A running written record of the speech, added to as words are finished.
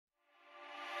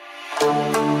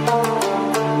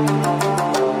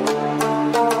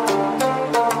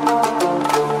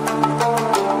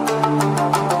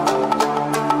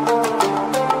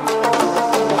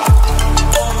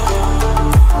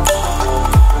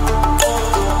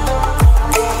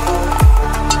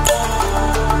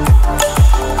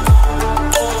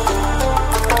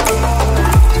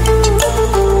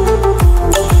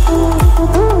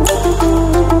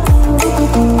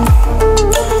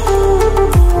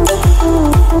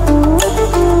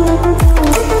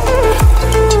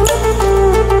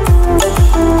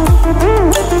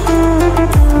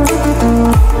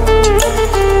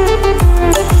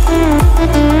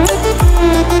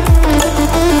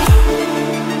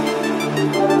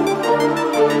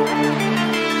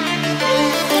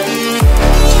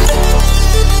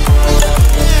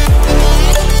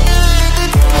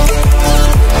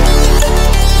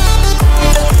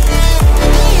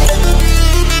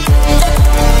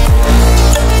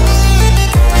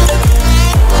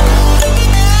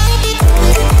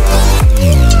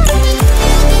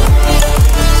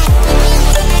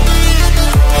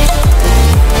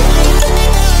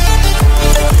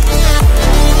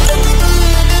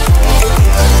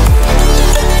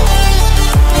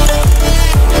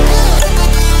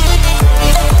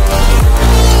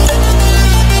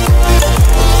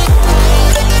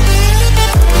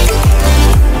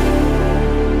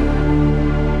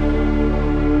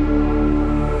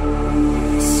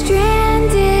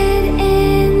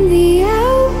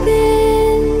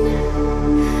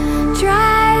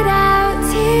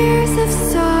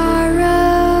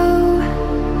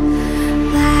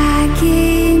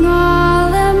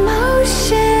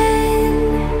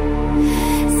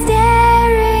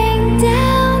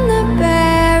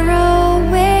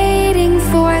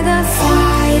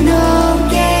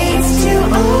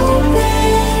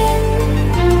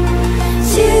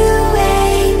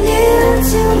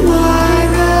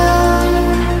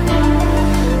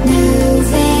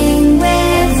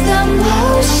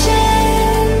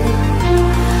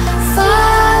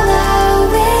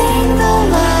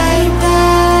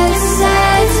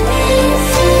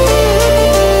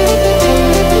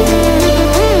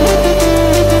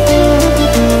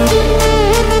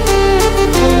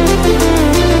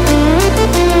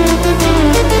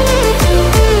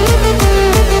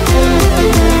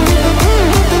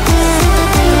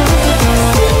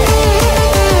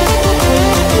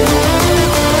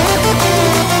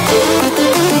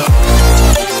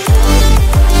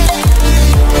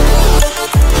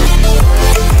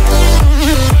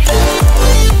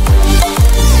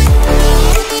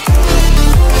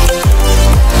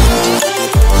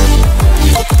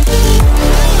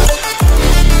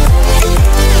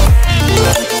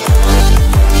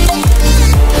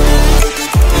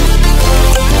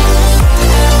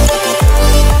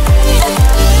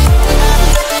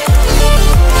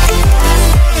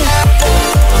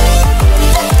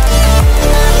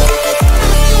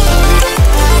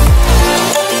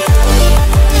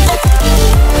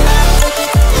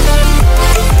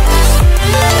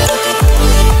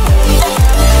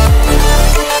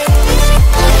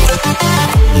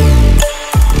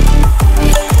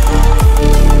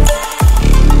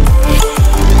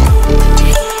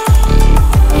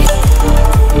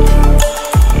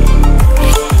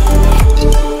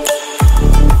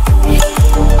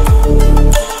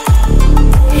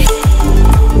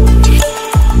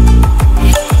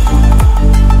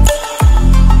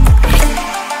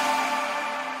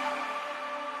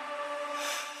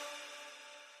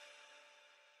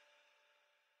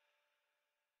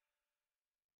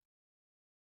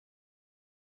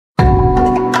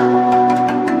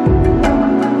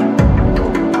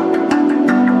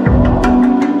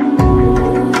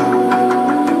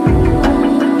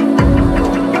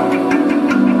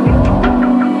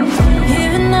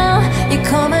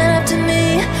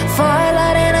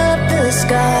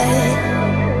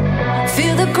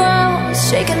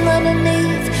shaking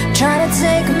underneath, trying to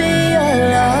take me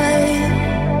alive.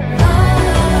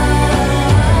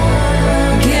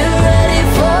 Get ready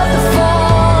for the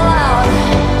fallout.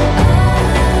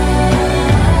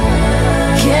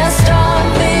 Can't stop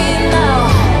me now.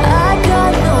 I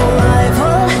got no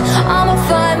rival. I'ma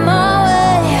find my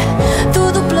way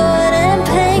through the blood and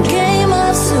pain game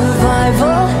of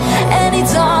survival. Any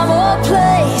time or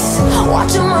place,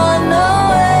 watch 'em run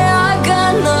away. I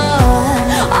got none.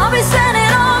 I'll be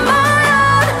standing on my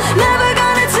own, never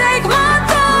gonna take my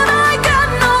throne. I got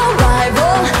no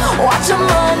rival. Watch 'em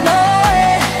run away.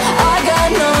 I got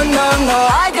no, no, no.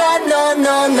 I got no,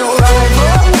 no, no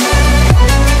rival.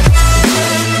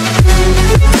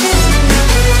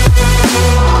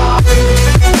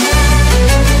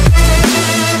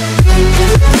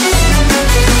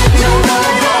 No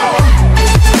rival.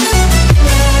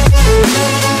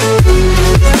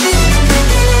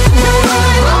 No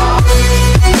rival.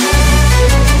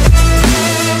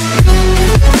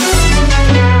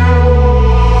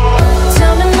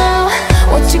 Tell me now,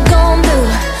 what you gon' do?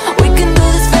 We can do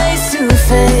this face to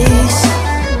face.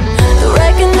 The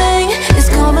reckoning is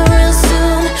coming real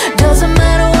soon. Doesn't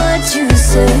matter what you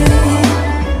say.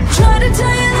 Try to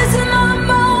tell you this is my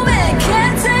moment.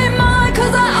 Can't take mine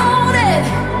 'cause I own it.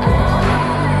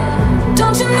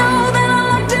 Don't you know that I'm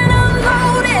locked and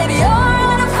unloaded? You're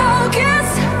out of focus.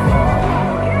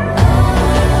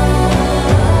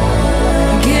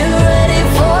 Get ready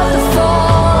for the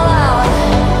fallout.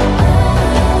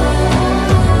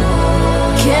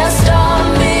 Can't stop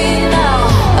me now.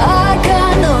 I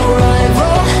got no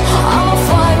rival. I'ma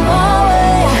find my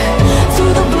way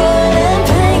through the blood and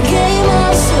pain game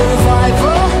of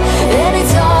survival. Any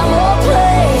time or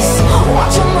place,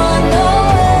 watch 'em run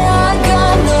away. I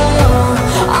got no.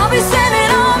 I'll be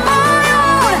standing on my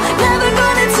own, never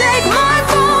gonna take my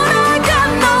phone. I got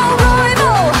no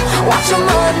rival. Watch 'em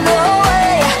run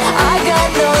away. I got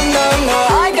no, no, no.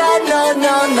 I got no,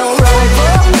 no, no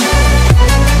rival.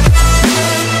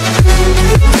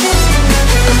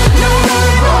 No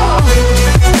rival.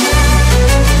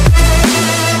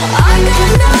 I got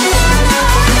no, no,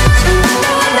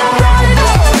 no, no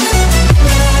rival.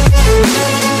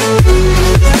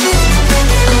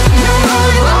 No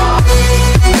rival.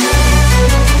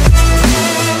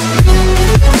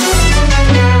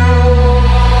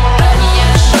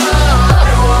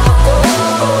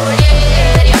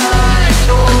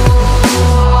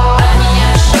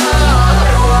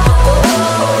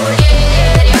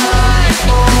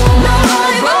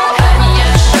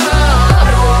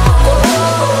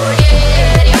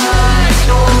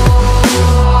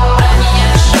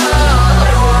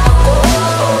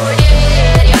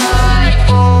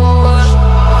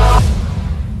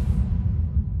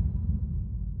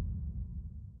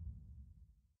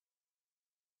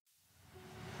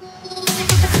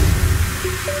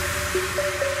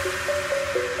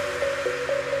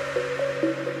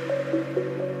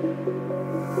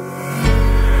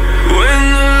 When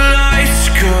the lights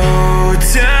go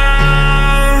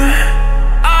down,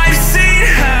 I've seen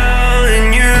hell in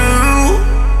you,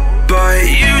 but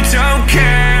you don't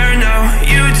care, no,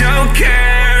 you don't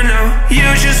care, no. You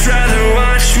just rather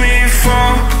watch me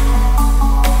fall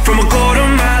from a quarter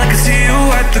mile. I can see you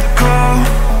at the call.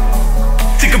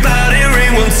 Think about it,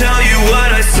 ring won't tell you what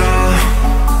I saw.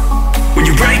 When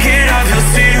you break it off, you'll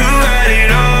see who had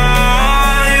it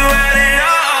all. You had it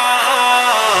all.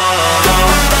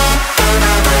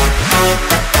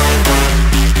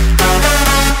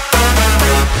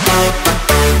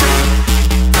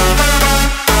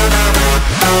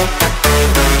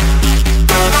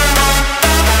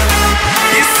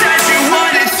 You said you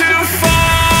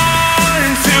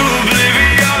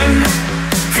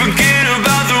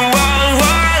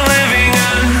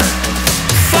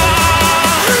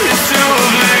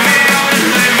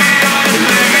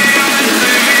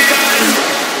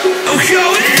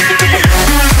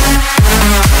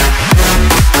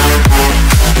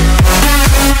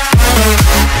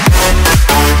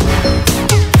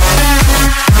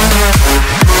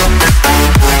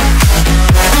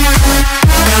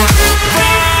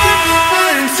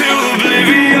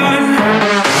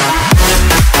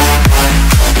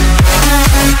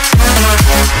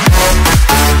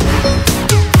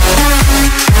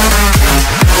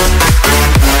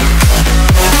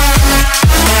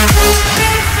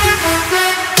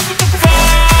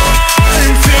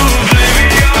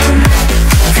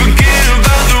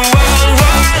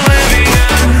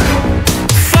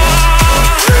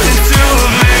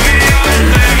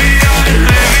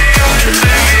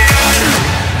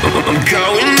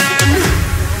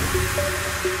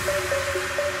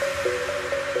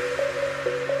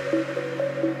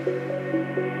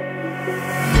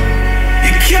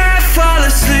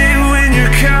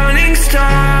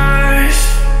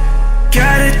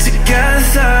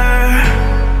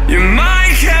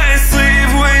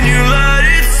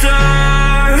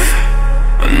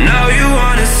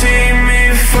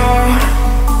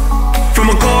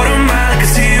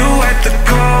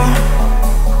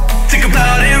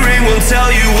tell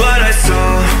you what I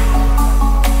saw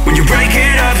when you're breaking